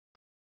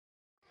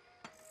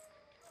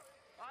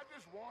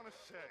want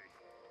to say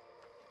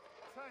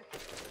thank you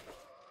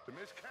to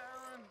Miss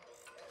Karen,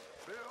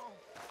 Bill,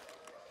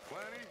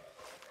 Lenny,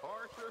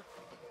 Arthur.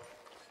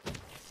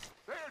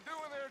 They're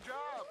doing their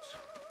jobs.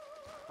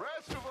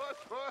 Rest of us,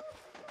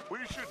 we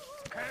should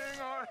hang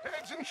our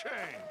heads in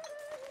shame.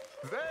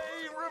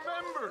 They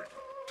remembered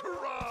to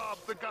rob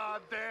the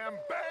goddamn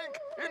bank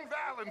in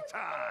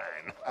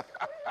Valentine.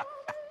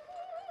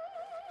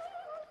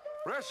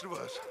 Rest of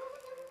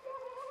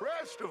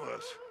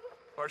us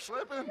are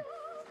slipping.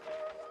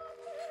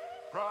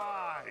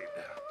 Pride.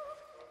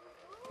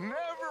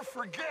 Never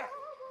forget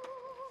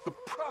the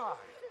pride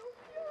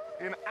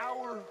in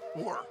our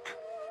work.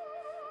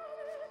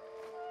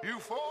 You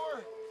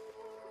four,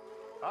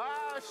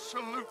 I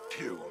salute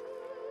you.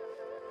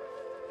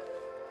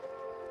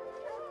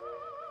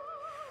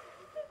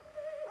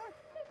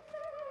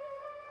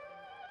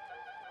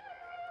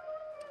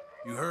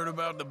 You heard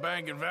about the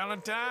bank in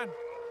Valentine?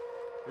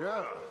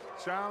 Yeah,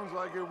 sounds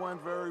like it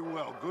went very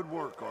well. Good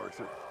work,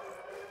 Arthur.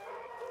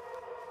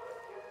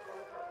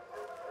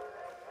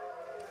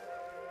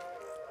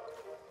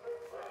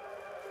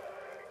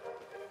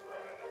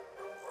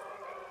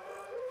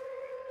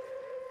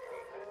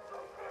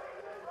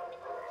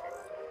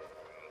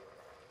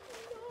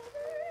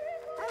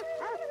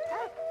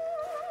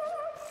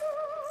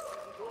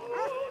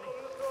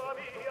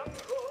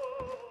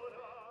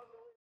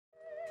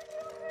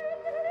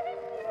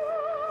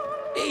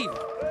 Eve!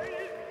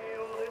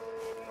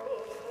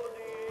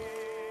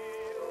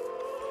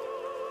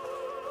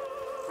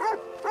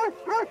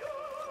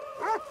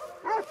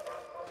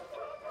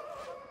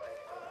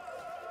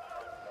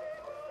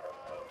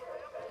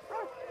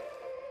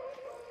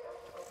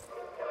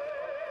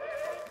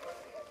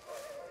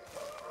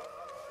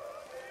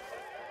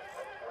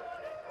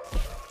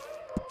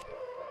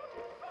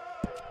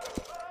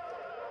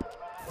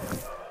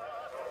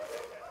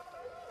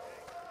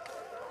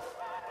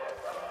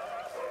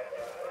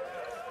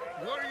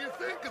 What do you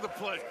think of the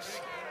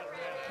place?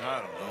 I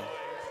don't know.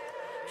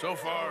 So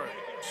far,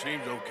 it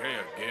seems okay,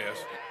 I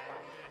guess.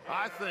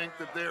 I think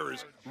that there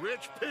is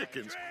rich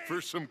pickings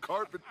for some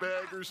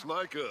carpetbaggers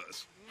like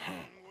us.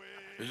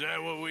 Is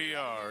that what we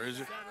are,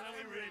 is it?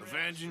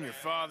 Avenging your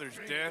father's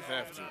death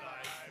after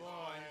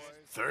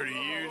 30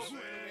 years?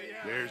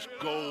 There's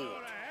gold,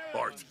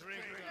 Arthur.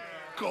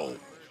 Gold.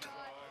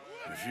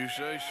 If you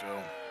say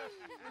so.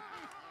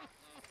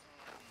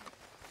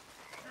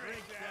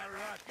 Drink that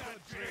rock,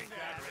 drink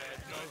that red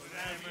nose,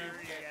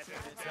 never get to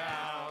the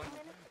town.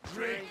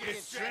 Drink it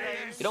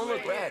straight. You don't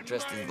look rad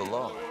dressed as the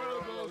law.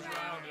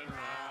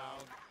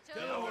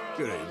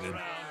 Good evening.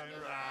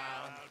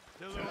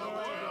 Till the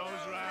world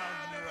goes round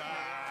and round.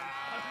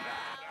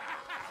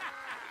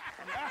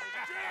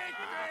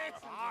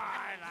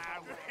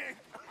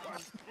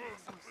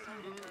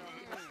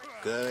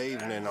 Good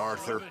evening,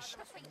 Arthur.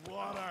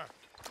 Water.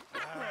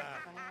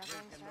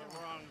 Drinking the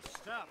wrong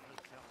stuff,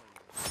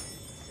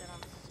 Said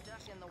I'm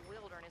stuck in the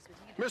wilderness with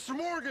you. Mr.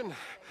 Morgan,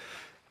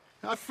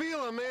 I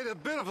feel I made a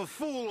bit of a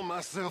fool of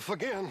myself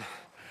again.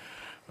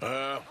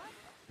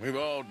 We've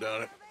all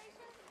done it.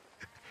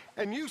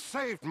 And you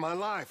saved my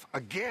life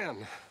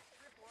again.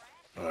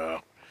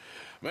 Well,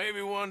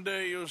 maybe one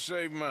day you'll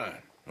save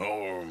mine.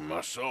 Or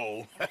my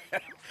soul.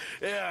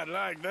 Yeah, I'd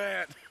like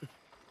that.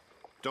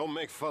 Don't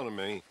make fun of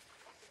me.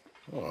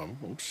 Oh,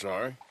 I'm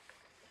sorry.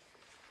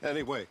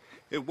 Anyway,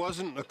 it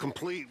wasn't a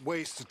complete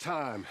waste of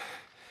time.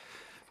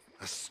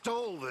 I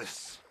stole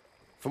this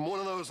from one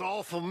of those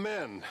awful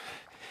men.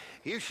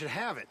 You should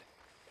have it.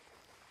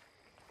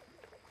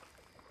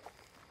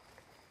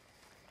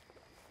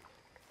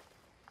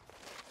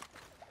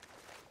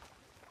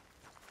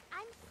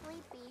 I'm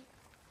sleepy.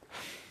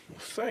 Well,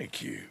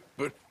 thank you,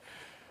 but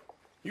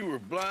you were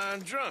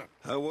blind drunk.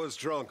 I was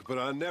drunk, but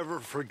I never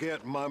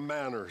forget my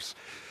manners.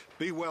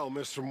 Be well,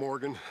 Mr.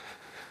 Morgan.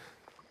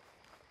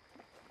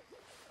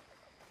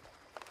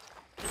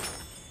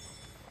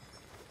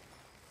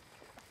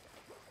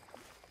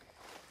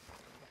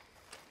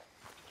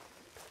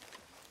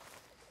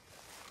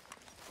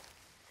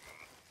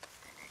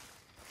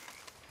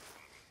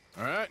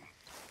 All right?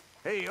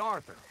 Hey,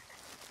 Arthur.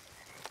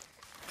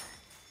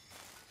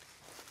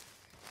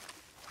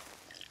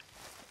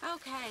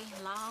 Okay,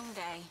 long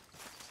day.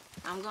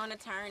 I'm gonna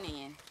turn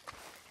in.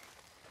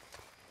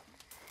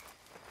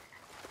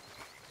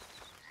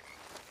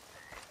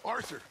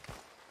 Arthur.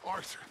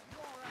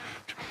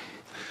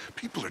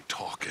 People are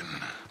talking.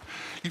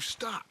 You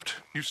stopped.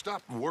 You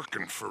stopped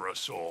working for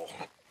us all.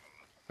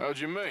 How'd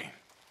you mean?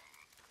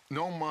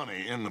 No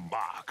money in the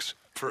box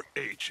for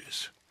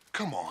H's.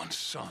 Come on,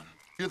 son.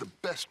 You're the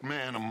best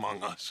man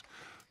among us.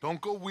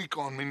 Don't go weak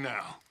on me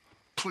now.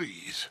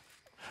 Please.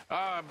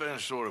 I've been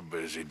sort of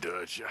busy,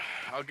 Dutch.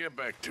 I'll get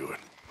back to it.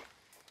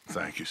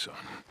 Thank you, son.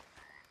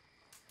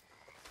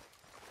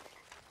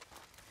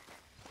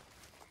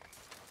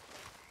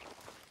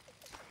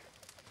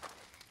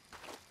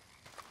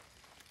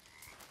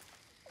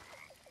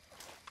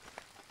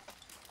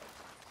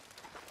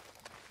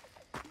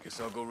 Guess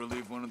I'll go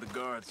relieve one of the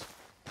guards.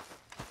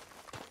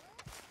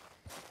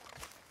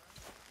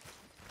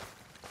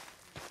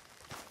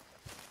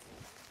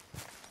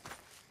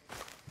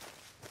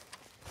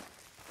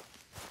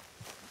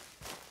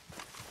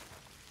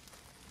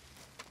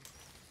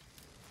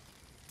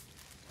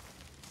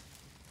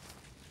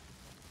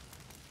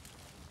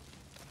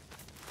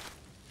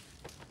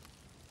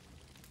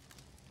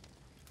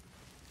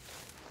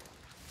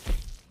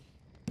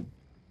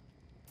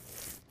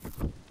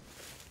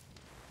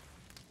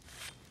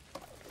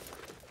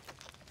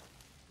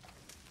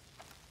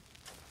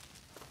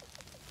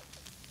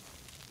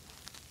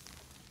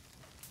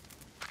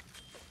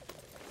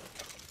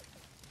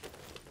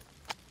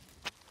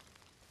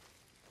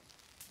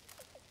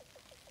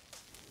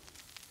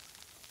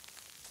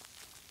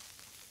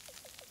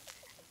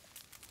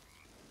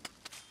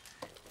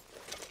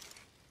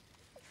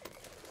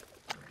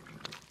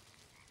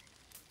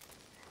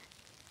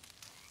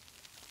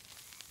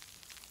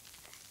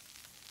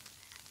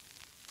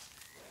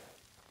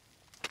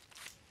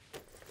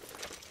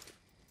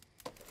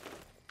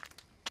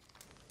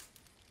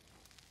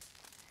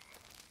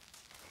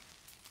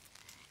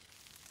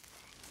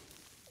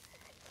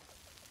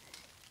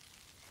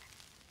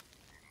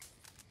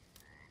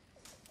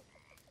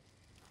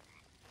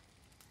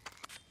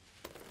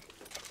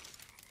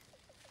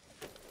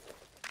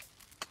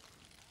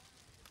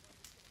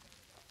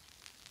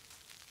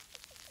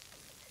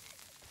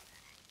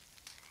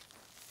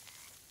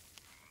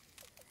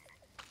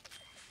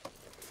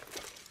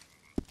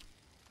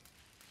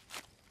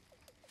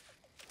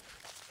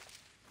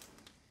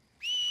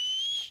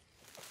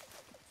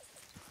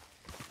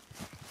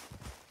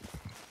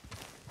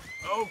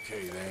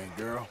 Okay then,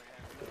 girl.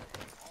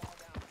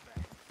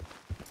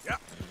 Yeah.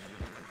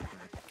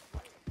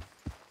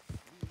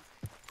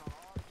 Taught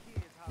all the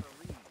kids how to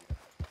read.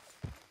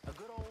 A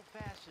good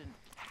old-fashioned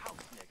house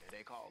nigga,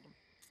 they called him.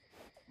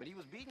 But he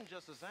was beaten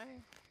just the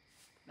same.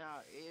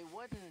 Now, it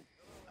wasn't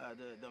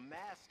the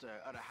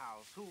master of the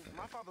house, who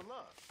my father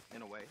loved,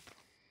 in a way,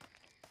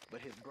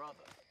 but his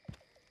brother,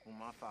 whom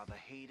my father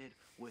hated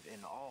with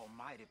an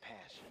almighty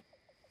passion.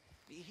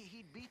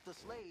 He'd beat the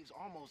slaves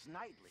almost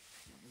nightly,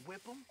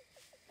 whip them,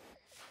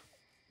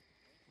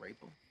 rape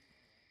them.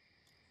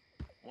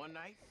 One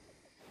night,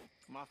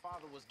 my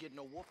father was getting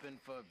a whooping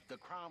for the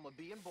crime of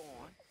being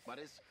born by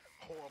this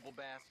horrible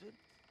bastard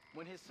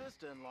when his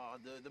sister-in-law,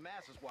 the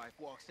master's wife,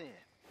 walks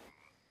in.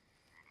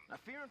 Now,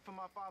 fearing for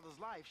my father's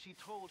life, she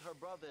told her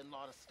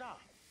brother-in-law to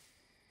stop.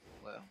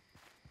 Well,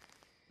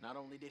 not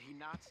only did he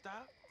not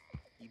stop,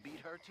 he beat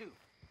her too.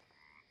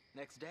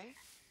 Next day,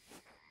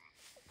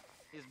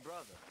 his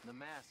brother, the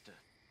master,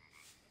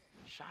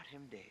 shot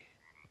him dead.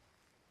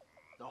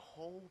 The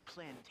whole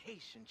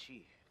plantation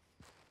cheered.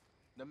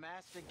 The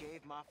master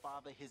gave my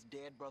father his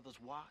dead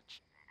brother's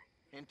watch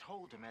and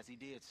told him as he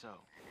did so,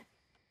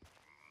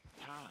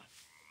 time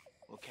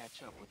will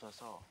catch up with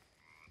us all.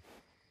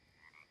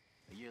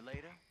 A year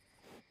later,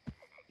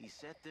 he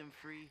set them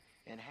free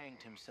and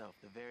hanged himself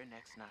the very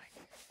next night.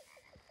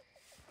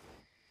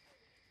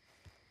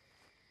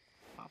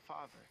 My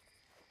father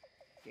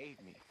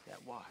gave me that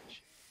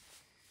watch.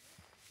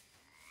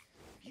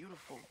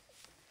 Beautiful,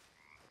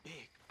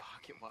 big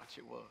pocket watch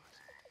it was.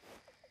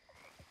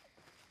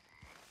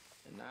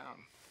 And now,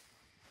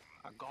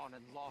 I've gone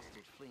and lost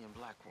it fleeing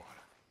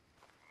Blackwater.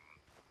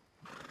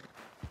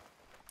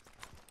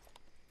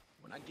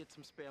 When I get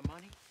some spare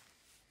money,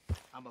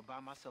 I'm gonna buy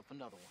myself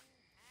another one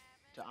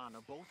to honor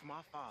both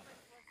my father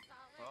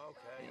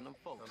and them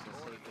folks that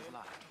saved his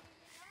life.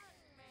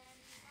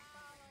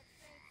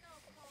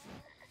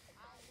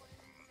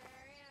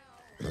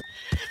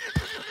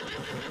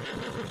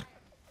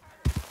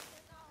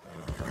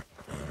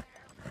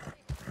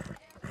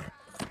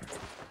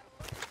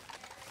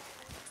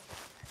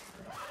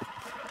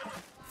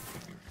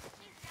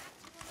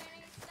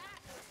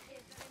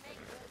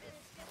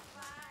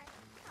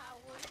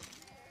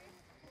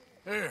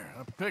 Here,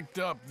 I picked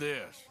up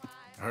this.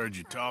 I heard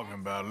you talking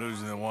about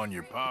losing the one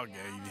your pa gave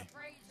you.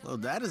 Well,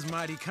 that is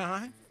mighty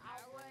kind.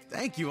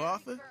 Thank you,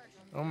 Arthur.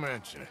 Don't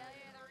mention it.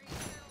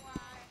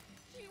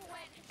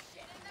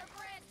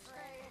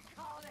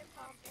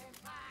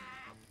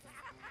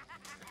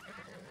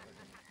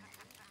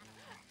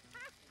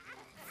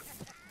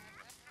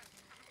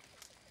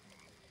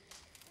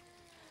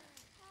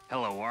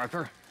 Hello,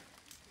 Arthur.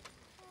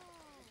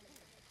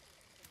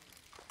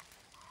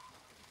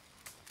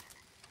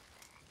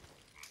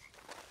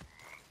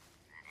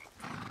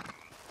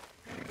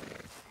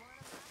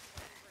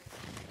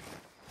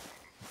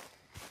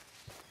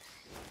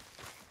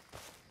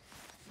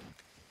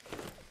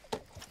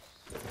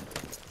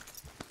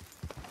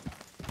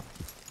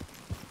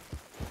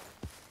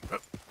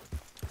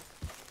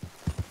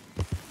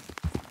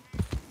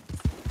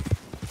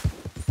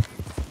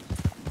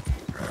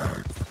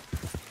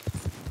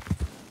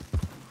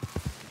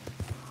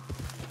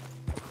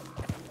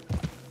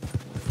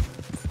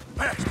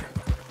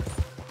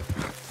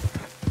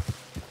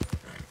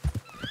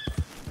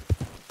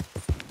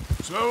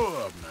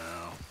 Slow up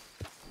now.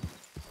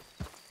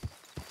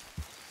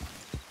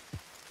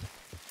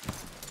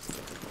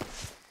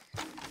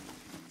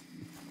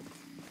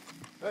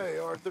 Hey,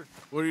 Arthur.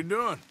 What are you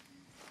doing?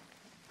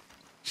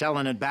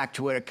 Selling it back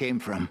to where it came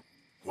from.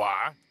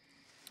 Why?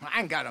 I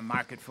ain't got a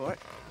market for it.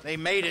 They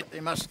made it. They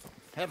must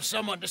have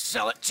someone to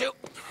sell it to.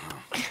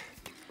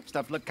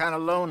 Stuff look kind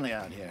of lonely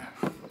out here.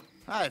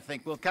 I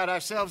think we'll cut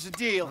ourselves a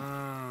deal.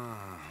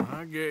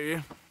 I get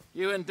you.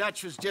 You and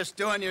Dutch was just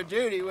doing your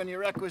duty when you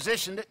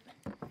requisitioned it.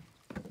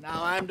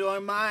 Now I'm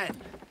doing mine.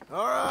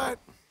 All right.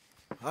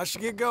 I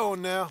should get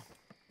going now.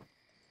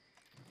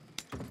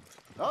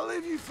 I'll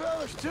leave you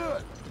fellas to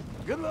it.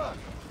 Good luck.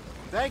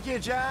 Thank you,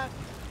 John.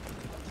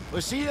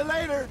 We'll see you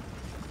later.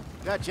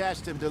 Dutch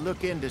asked him to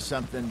look into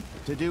something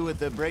to do with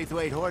the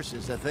Braithwaite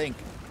horses, I think.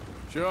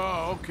 Sure,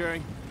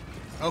 okay.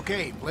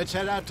 Okay, let's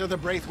head out to the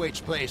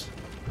Braithwaite's place.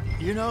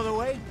 You know the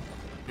way?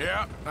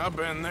 Yeah, I've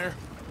been there.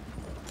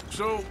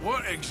 So,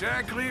 what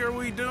exactly are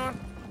we doing?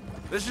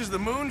 This is the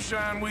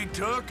moonshine we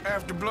took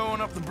after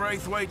blowing up the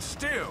Braithwaite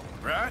still,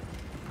 right?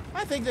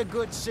 I think the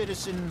good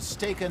citizens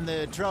taking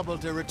the trouble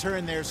to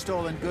return their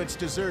stolen goods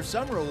deserve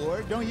some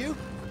reward, don't you?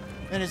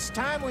 And it's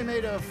time we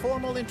made a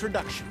formal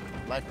introduction,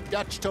 like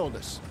Dutch told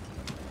us.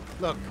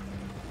 Look,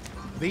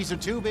 these are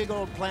two big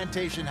old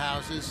plantation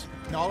houses,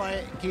 and all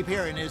I keep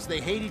hearing is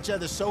they hate each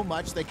other so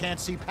much they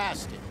can't see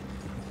past it.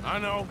 I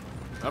know.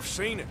 I've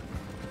seen it.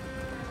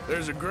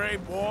 There's a gray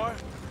boy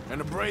and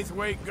a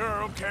Braithwaite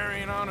girl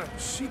carrying on a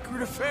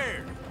secret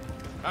affair.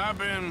 I've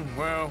been,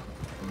 well,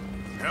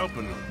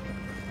 helping them.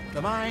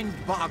 The mind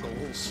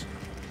boggles.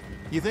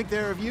 You think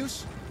they're of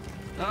use?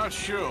 Not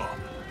sure.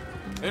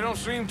 They don't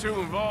seem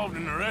too involved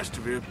in the rest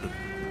of it, but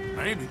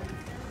maybe.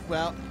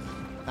 Well,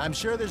 I'm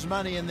sure there's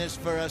money in this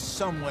for us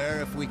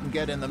somewhere if we can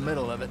get in the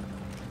middle of it.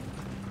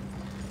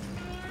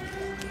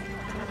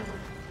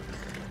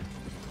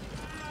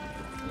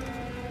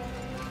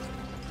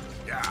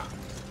 Yeah.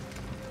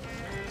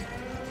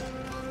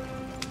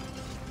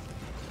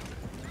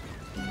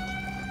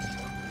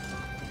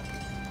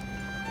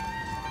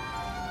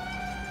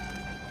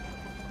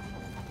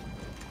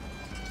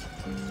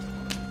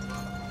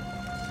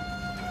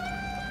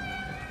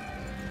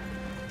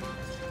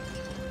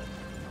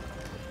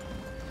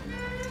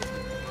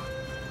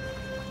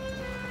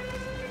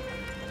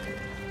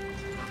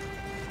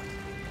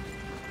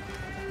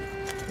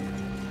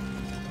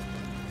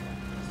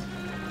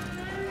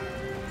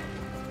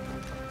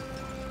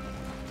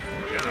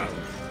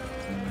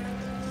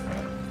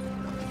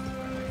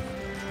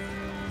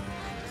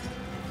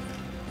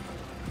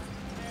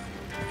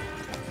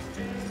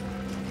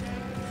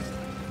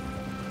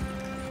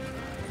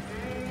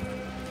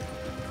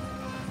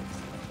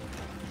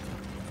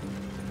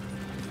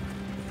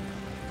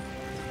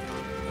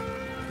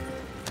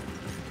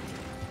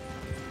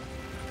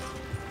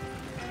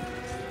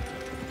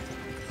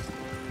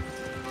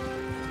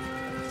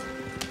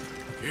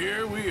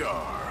 Here we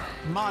are.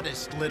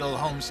 Modest little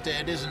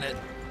homestead, isn't it?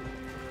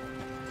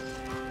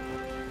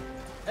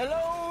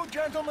 Hello,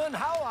 gentlemen.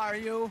 How are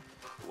you?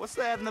 What's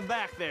that in the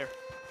back there?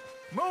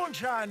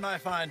 Moonshine, my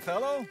fine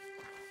fellow.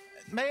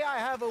 May I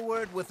have a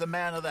word with the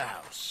man of the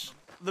house?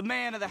 The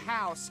man of the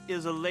house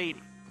is a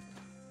lady.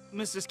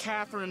 Mrs.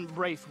 Catherine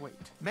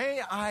Braithwaite.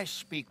 May I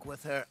speak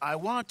with her? I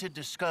want to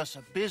discuss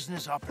a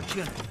business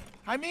opportunity.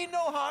 I mean no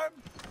harm.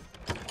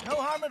 No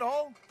harm at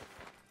all.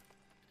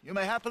 You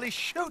may happily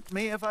shoot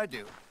me if I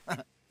do.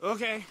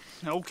 Okay.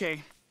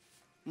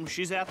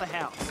 She's at the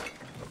house.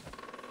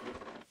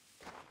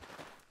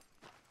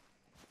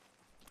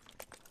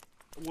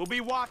 We'll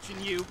be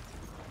watching you.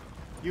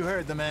 You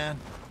heard the man.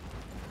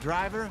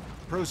 Driver,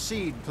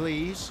 proceed,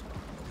 please.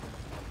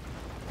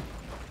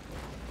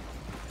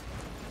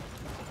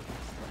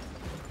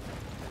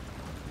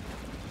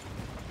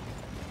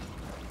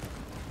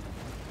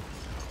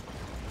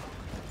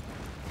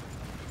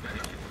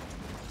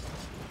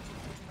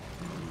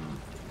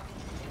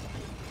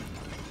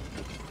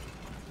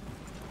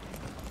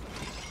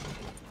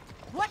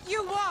 What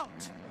you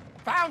want?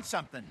 Found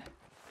something.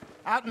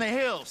 Out in the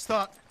hills.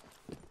 Thought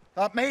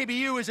maybe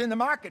you was in the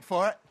market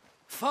for it.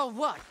 For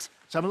what?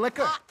 Some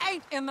liquor. I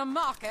ain't in the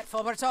market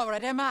for what's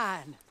already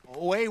mine. The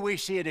way we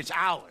see it, it's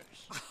ours.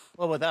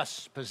 Well, with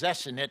us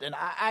possessing it, and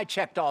I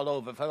checked all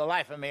over. For the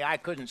life of me, I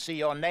couldn't see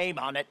your name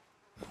on it.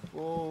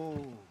 Oh.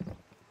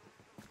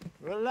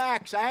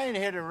 Relax, I ain't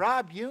here to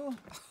rob you.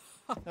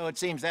 Though it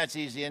seems that's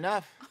easy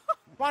enough.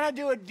 Why not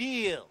do a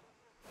deal?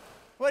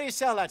 What do you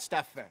sell that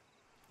stuff for?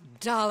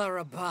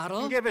 $1 a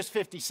bottle? Give us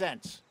 50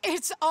 cents.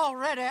 It's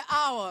already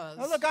ours.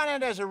 Well, look on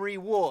it as a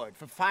reward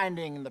for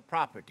finding the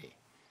property.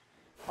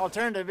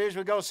 Alternative is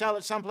we go sell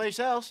it someplace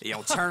else. The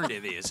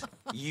alternative is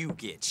you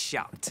get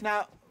shot.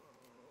 Now,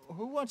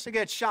 who wants to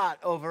get shot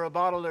over a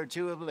bottle or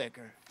two of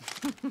liquor?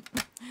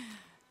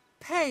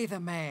 Pay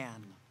the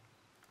man.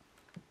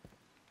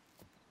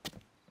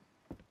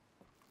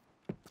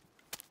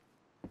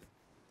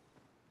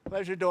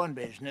 Pleasure doing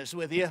business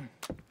with you.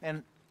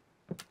 And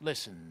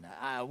listen,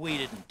 we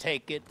didn't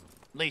take it.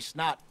 At least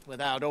not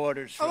without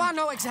orders from... Oh, I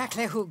know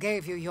exactly who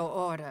gave you your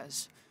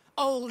orders.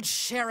 Old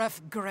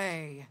Sheriff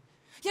Gray.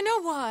 You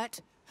know what?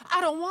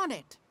 I don't want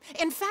it.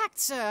 In fact,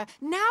 sir,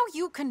 now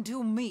you can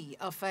do me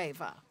a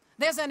favor.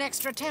 There's an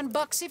extra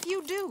 $10 if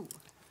you do.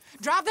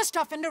 Drive the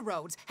stuff into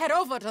Rhodes, head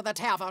over to the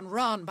tavern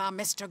run by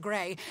Mr.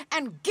 Gray,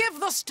 and give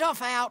the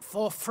stuff out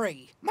for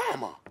free.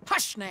 Mama!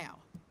 Hush now.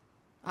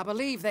 I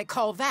believe they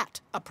call that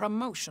a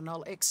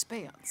promotional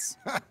expense.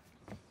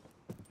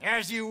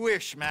 As you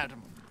wish,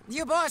 madam.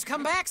 You boys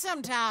come back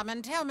sometime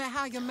and tell me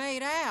how you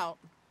made out.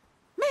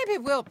 Maybe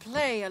we'll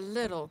play a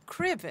little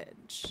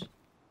cribbage.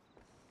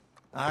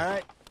 All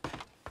right.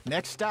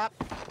 Next stop,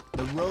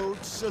 the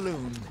Rhodes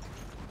Saloon.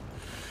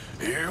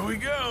 Here we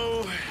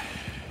go.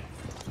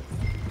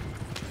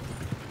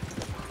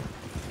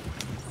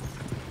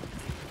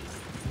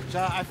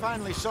 So I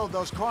finally sold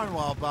those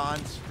Cornwall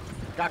bonds.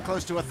 Got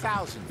close to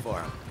 1,000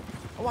 for them.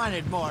 I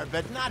wanted more,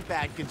 but not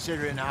bad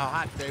considering how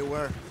hot they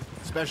were.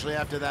 Especially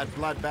after that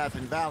bloodbath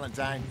in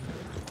Valentine.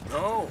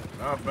 No,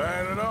 not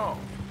bad at all.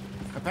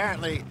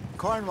 Apparently,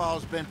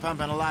 Cornwall's been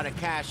pumping a lot of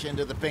cash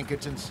into the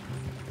Pinkertons.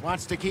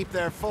 Wants to keep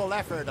their full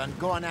effort on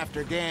going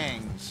after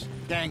gangs.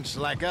 Gangs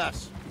like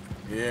us.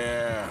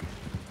 Yeah,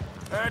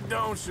 that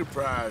don't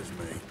surprise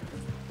me.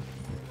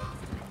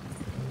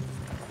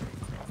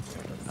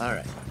 All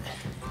right.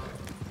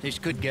 This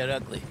could get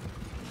ugly.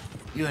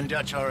 You and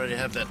Dutch already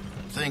have that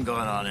thing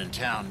going on in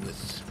town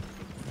with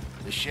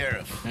the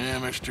sheriff. Yeah,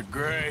 Mr.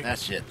 Gray.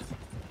 That's it.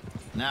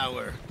 Now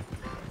we're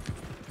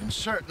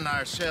inserting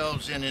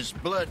ourselves in his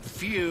blood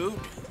feud.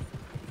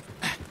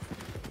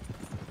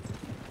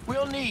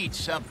 We'll need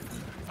something.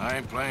 I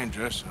ain't playing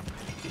dress-up.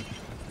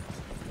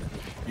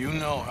 You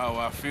know how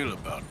I feel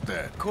about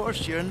that. Of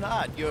course you're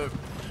not. You're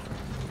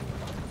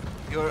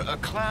a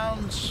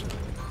clown's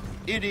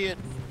idiot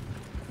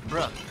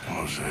brother.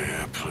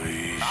 Hosea,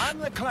 please. I'm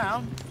the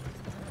clown.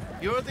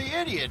 You're the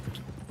idiot.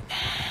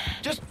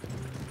 Just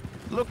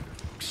look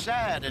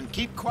sad and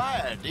keep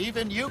quiet.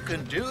 Even you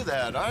can do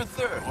that,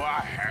 Arthur. Oh,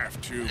 I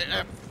have to.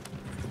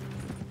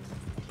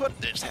 Put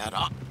this hat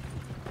on.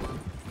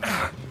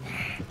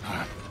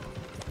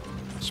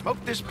 Smoke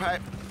this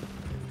pipe.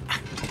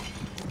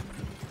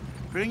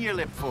 Bring your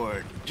lip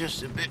forward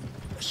just a bit.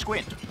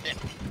 Squint.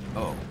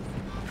 Oh,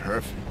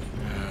 perfect.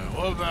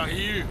 What about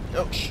you?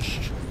 Oh,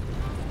 shh.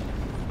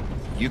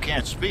 You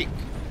can't speak.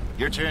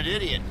 You're turned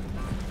idiot.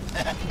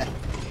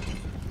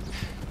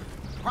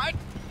 What?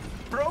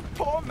 Broke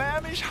poor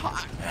Mammy's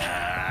heart.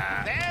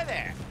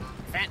 There.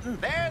 Fenton,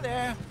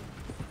 there.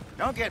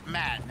 Don't get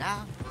mad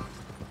now.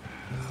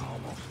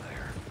 Almost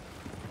there.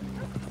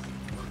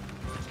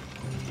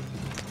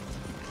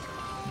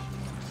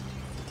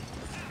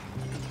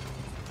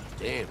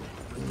 Damn,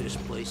 but this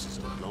place is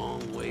a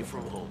long way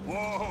from home.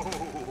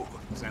 Whoa!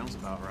 Sounds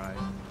about right.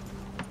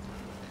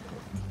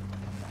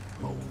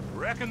 Oh,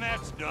 reckon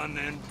that's done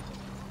then.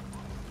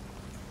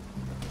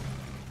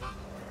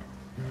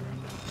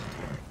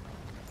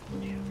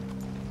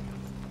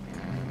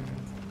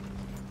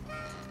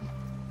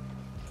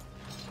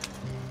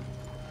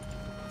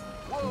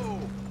 Whoa!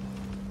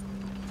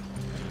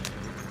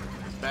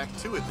 Back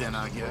to it then,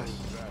 I guess.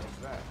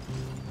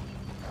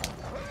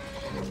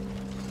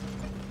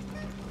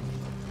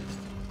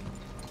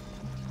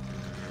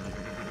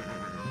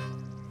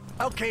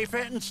 Okay,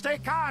 Fenton, stay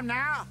calm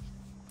now.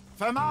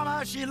 For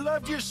Mama, she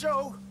loved you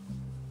so.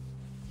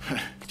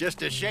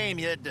 Just a shame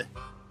you had to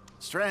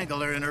strangle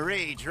her in a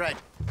rage, right?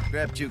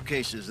 Grab 2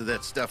 cases of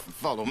that stuff and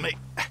follow me.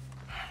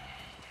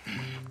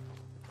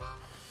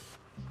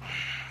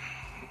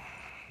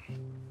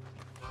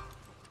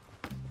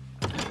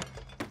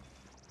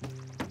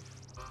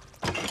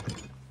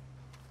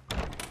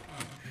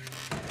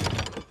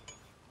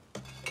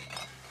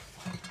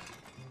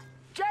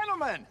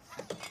 Gentlemen!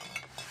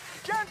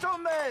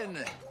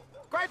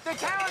 Quite the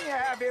town you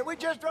have here. We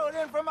just rode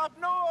in from up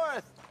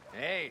north.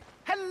 Hey.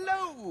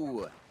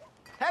 Hello.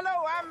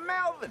 I'm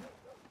Melvin.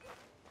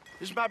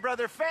 This is my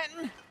brother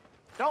Fenton.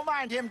 Don't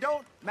mind him.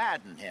 Don't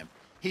madden him.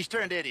 He's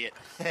turned idiot.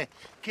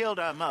 Killed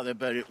our mother,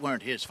 but it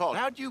weren't his fault.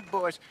 How'd you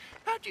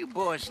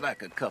boys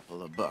like a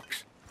couple of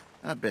bucks?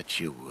 I bet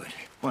you would.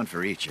 One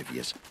for each of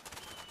yous.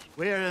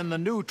 We're in the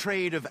new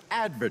trade of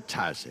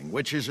advertising,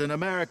 which is an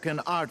American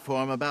art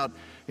form about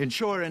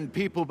ensuring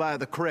people buy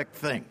the correct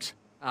things.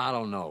 I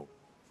don't know.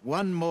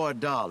 $1 more.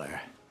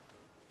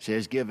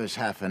 Says give us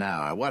half an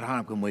hour. What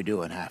harm can we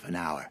do in half an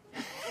hour?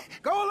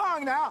 Go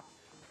along now.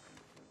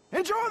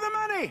 Enjoy the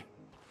money.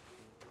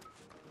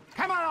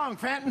 Come along,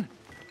 Fenton.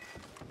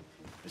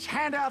 Let's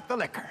hand out the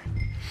liquor.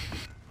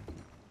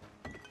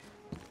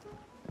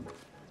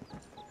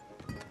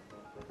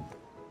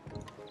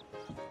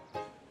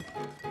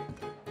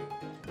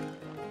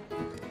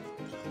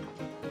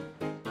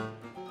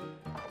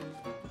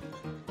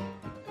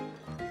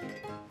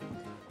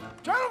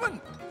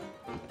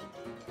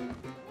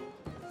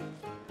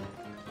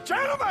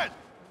 Gentlemen!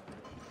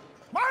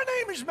 My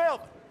name is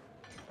Melvin.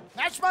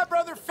 That's my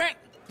brother Fenton.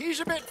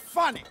 He's a bit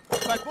funny,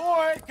 but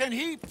boy, can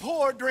he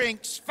pour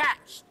drinks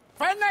fast.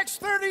 For the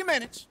next 30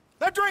 minutes,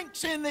 the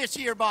drinks in this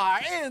here bar,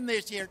 in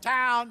this here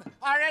town,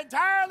 are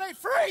entirely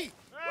free.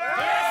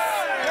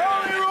 Yes. The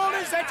only rule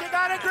is that you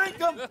gotta drink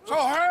them. So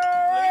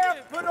hurry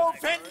up, put old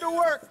Fenton to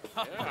work.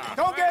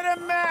 Don't get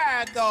him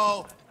mad,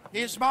 though.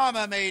 His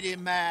mama made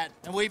him mad,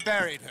 and we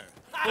buried her.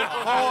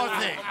 Poor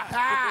thing.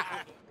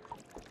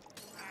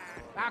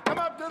 Now come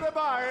up to the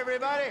bar,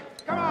 everybody.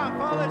 Come on,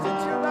 fellas,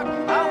 it's your lucky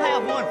day. I'll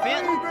have one,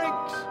 Fenton.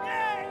 Drinks,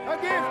 a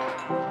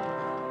gift,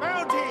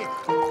 bounty.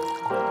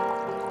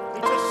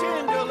 It's a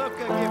sin to look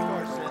a gift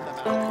horse in the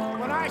mouth.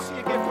 When I see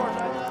a gift horse,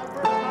 I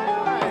avert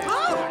my eyes.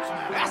 Oh,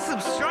 that's some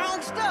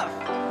strong stuff.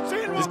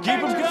 Sin Just will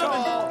keep 'em catch us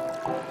coming. all.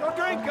 So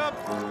drink up.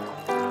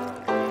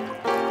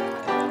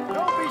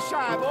 Don't be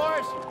shy,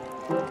 boys.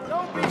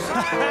 Don't be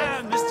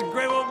shy. Mr.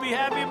 Gray won't be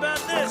happy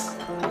about this.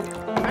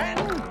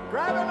 Fenton,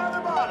 grab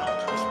another bottle.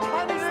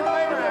 Plenty to go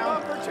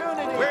around.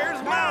 Opportunity.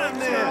 Where's mine,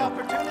 then?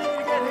 Opportunity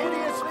to get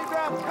hideously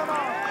drunk. Come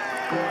on.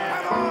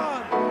 Come on.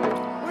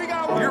 We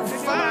got work You're to do,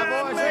 fine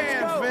my boys.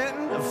 man, Let's go.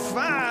 Fenton. A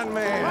fine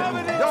man.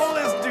 Loving it. Don't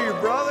listen to your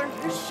brother.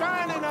 He's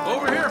shining on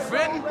Over here,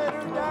 Fenton. Don't let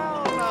her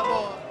down, my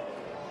boy.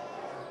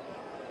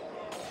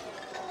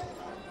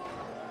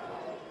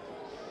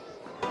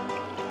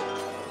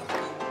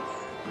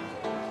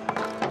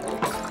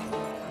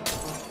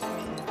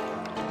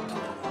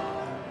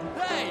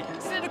 Hey,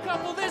 send a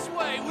couple this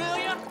way, will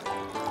ya?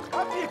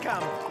 Up you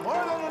come.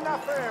 More than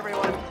enough for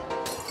everyone.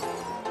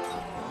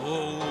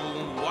 Oh,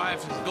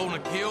 wife is gonna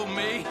kill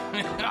me.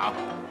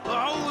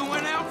 I only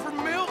went out for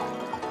milk.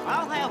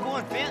 I'll have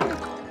one, Fenton.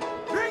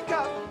 Drink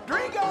up.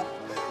 Drink up.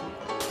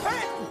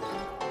 Fenton,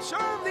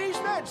 serve these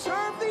men.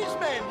 Serve these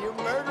men, you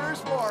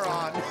murderous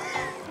moron.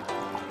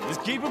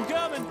 Just keep them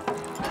coming.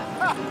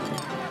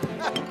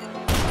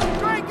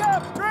 Drink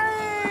up.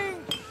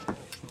 Drink.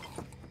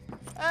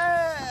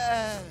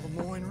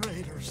 Lemoyne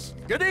Raiders.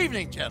 Good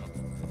evening, gentlemen.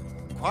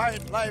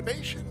 Quiet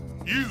libation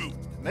You.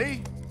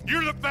 Me?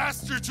 You're the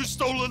bastards who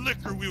stole the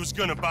liquor we was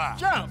gonna buy.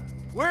 Jump!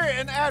 We're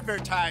in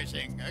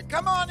advertising.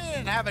 Come on in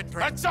and have a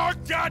drink. That's our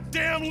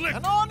goddamn liquor.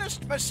 An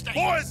honest mistake.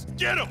 Boys,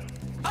 get him!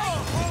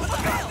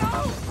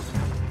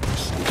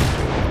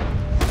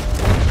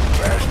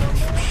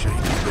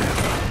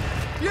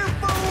 You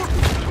fool!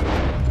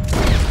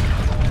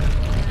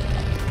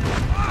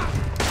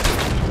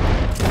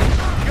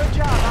 Good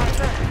job,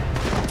 Arthur.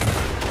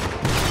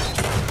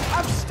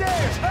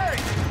 Upstairs, hurry!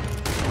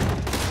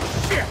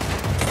 Shit!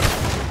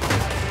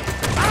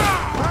 All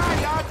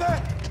right, Arthur!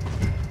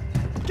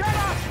 Get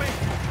off me!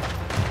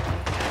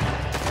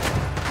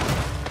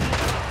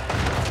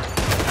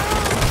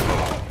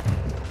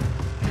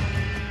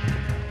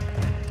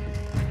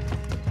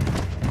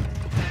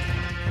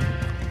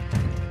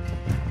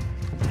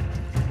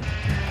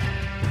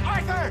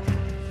 Arthur!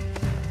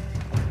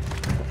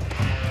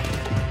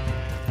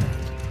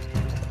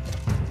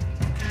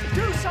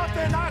 Do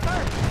something,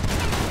 Arthur!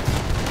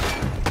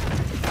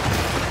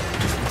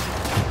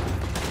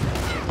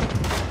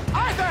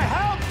 Arthur,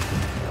 help!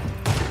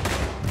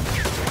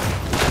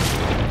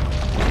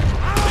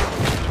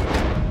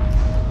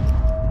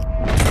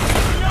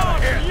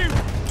 You!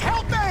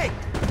 Help me!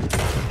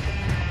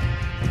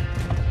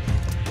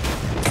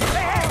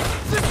 Hey,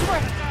 this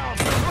way!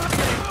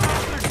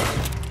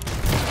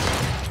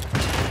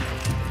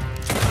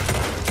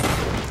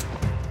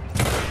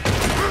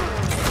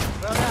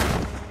 Well, now,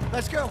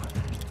 let's go.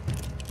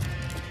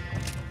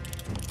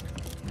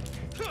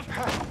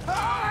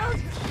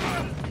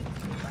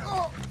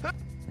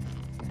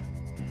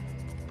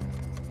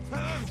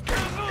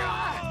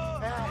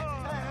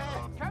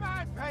 Come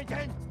on,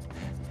 Peyton.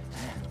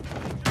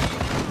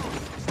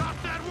 Stop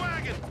that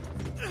wagon!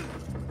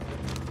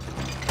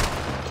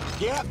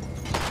 Yep.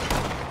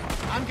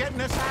 I'm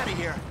getting us out of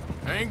here.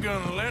 Ain't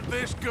gonna let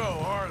this go,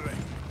 are they?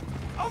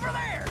 Over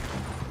there!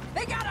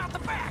 They got out the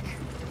back!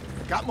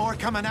 Got more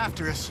coming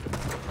after us.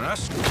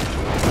 That's...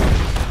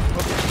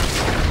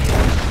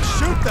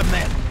 Shoot the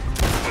men!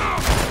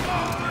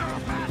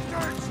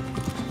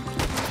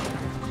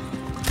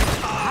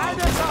 Hide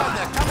us on,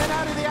 they're coming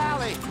out of the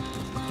alley.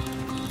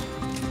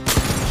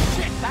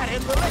 Shit, that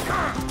hit the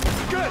liquor.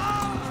 Good.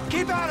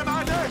 Keep at him,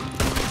 Arthur.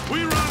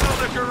 We run the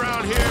liquor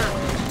around here.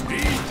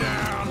 He's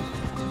down.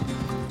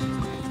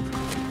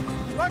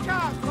 Look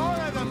out, more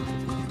of them.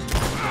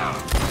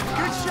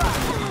 Good shot.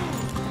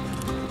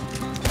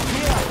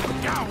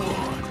 Yeah, Got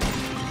one.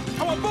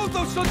 I want both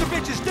those sons of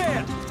bitches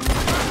dead!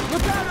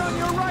 look out on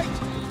your right.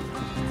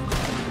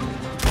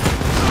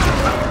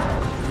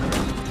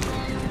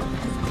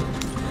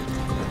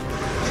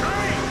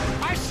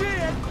 I see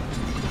it.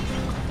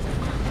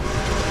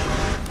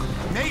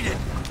 Made it.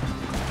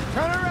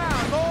 Turn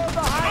around, more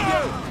behind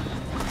you.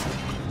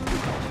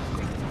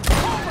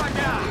 Oh my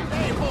God!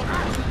 Hey,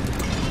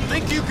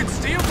 think you can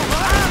steal from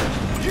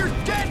us? You're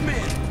dead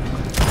men!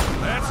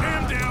 That's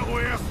him dealt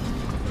with.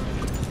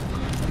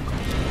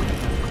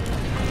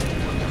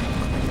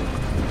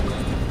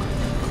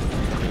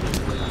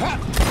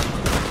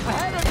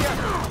 Ahead of you.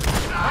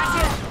 That's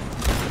it.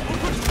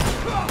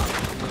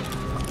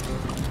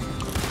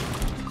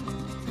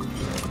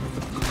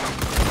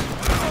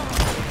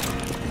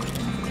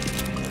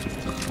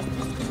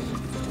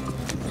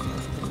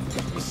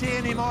 You see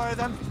any more of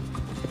them?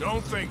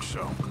 Don't think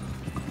so.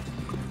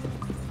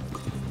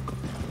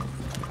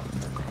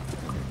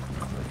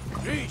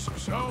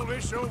 Jesus, all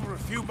this over a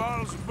few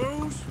bottles of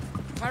booze?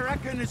 I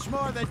reckon it's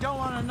more they don't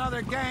want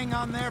another gang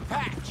on their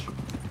patch.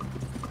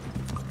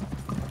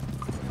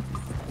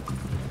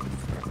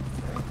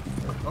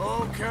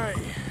 Okay.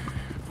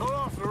 Pull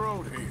off the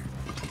road here.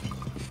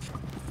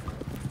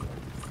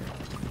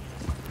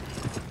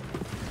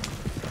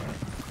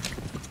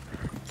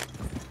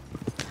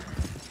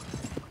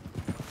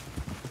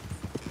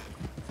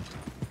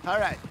 All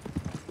right.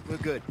 We're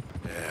good.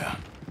 Yeah.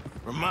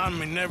 Remind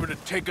me never to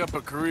take up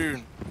a career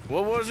in...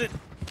 What was it?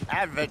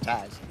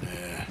 Advertising.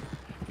 Yeah.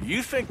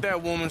 You think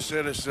that woman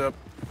set us up?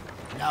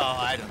 No,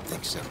 I don't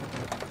think so.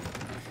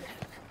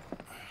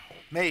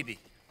 Maybe.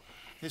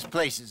 This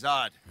place is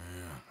odd.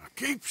 Yeah. I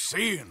keep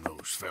seeing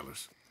those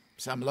fellas.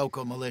 Some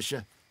local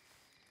militia.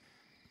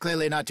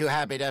 Clearly not too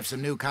happy to have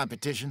some new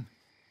competition.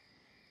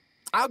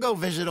 I'll go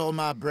visit old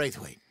Ma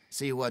Braithwaite,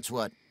 see what's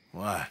what.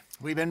 Why?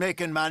 We've been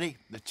making money.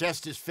 The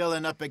chest is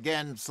filling up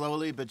again,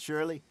 slowly but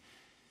surely.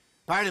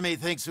 Part of me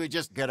thinks we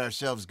just get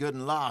ourselves good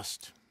and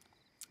lost.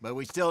 But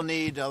we still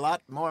need a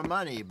lot more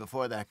money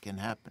before that can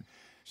happen.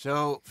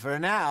 So, for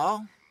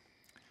now,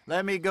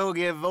 let me go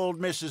give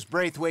old Mrs.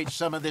 Braithwaite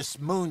some of this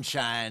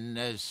moonshine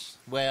as,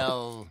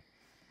 well,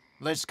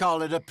 let's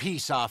call it a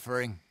peace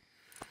offering.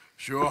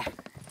 Sure.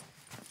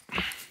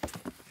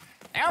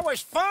 That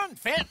was fun,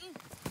 Fenton.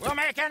 We'll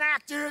make an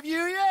actor of you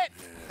yet.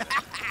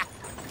 Yeah.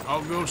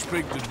 I'll go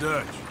speak to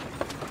Dutch.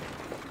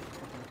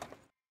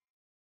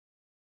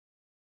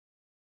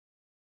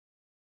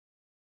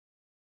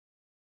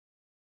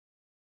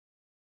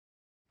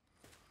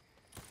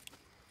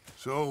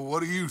 So, what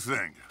do you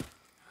think?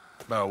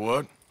 About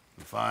what?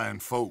 The fine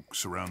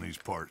folks around these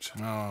parts.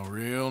 Oh,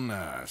 real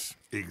nice.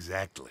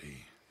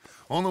 Exactly.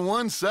 On the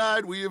one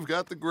side, we have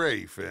got the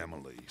Gray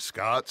family.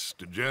 Scots,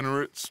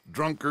 degenerates,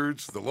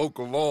 drunkards, the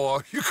local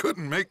law. You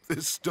couldn't make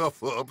this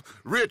stuff up.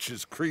 Rich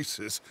as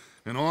Croesus.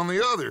 And on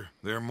the other,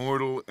 their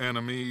mortal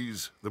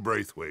enemies, the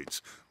Braithwaites.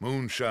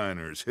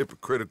 Moonshiners,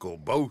 hypocritical,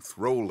 both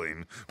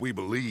rolling, we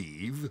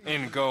believe,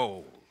 in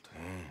gold.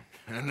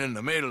 And in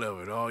the middle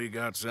of it all, you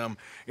got some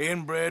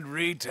inbred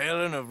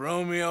retelling of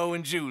Romeo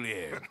and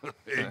Juliet.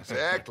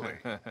 Exactly.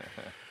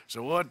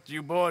 So what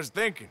you boys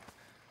thinking?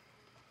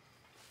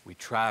 We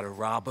try to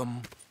rob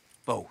them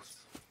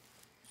both.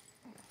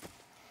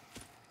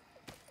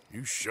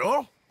 You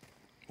sure?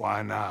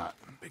 Why not?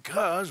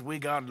 Because we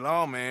got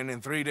lawmen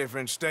in 3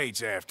 different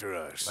states after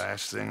us.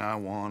 Last thing I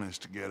want is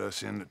to get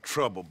us into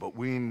trouble, but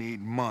we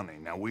need money.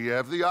 Now, we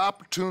have the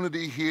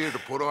opportunity here to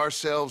put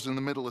ourselves in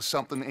the middle of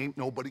something ain't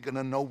nobody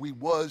gonna know we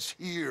was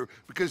here,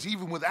 because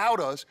even without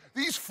us,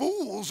 these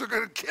fools are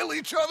gonna kill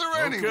each other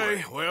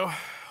anyway. Okay, well,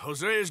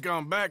 Hosea's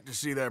gone back to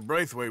see that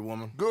Braithwaite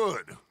woman.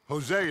 Good.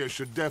 Hosea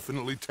should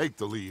definitely take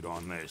the lead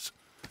on this.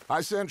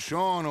 I sent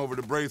Sean over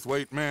to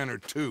Braithwaite Manor,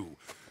 too.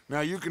 Now,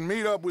 you can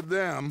meet up with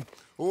them,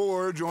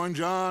 or join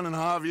John and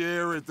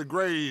Javier at the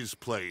Gray's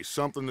place.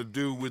 Something to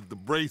do with the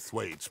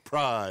Braithwaite's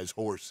prize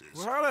horses.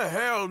 Well, how the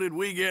hell did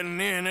we get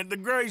in at the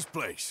Gray's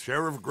place?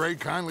 Sheriff Gray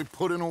kindly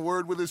put in a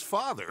word with his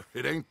father.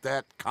 It ain't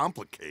that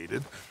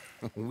complicated.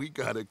 We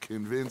gotta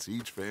convince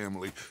each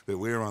family that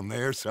we're on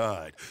their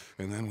side,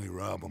 and then we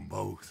rob them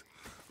both.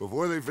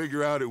 Before they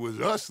figure out it was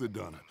us that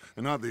done it,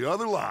 and not the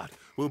other lot,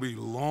 we'll be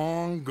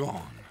long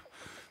gone.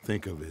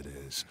 Think of it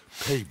as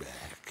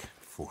payback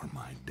for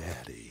my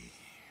daddy.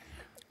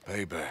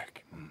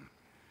 Payback?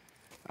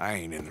 I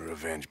ain't in the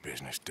revenge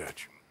business,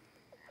 Dutch.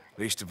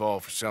 Least of all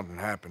for something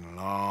happened a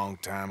long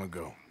time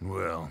ago.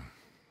 Well,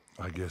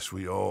 I guess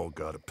we all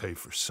gotta pay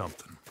for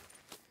something.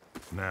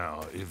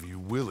 Now, if you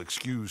will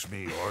excuse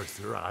me,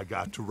 Arthur, I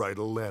got to write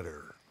a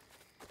letter.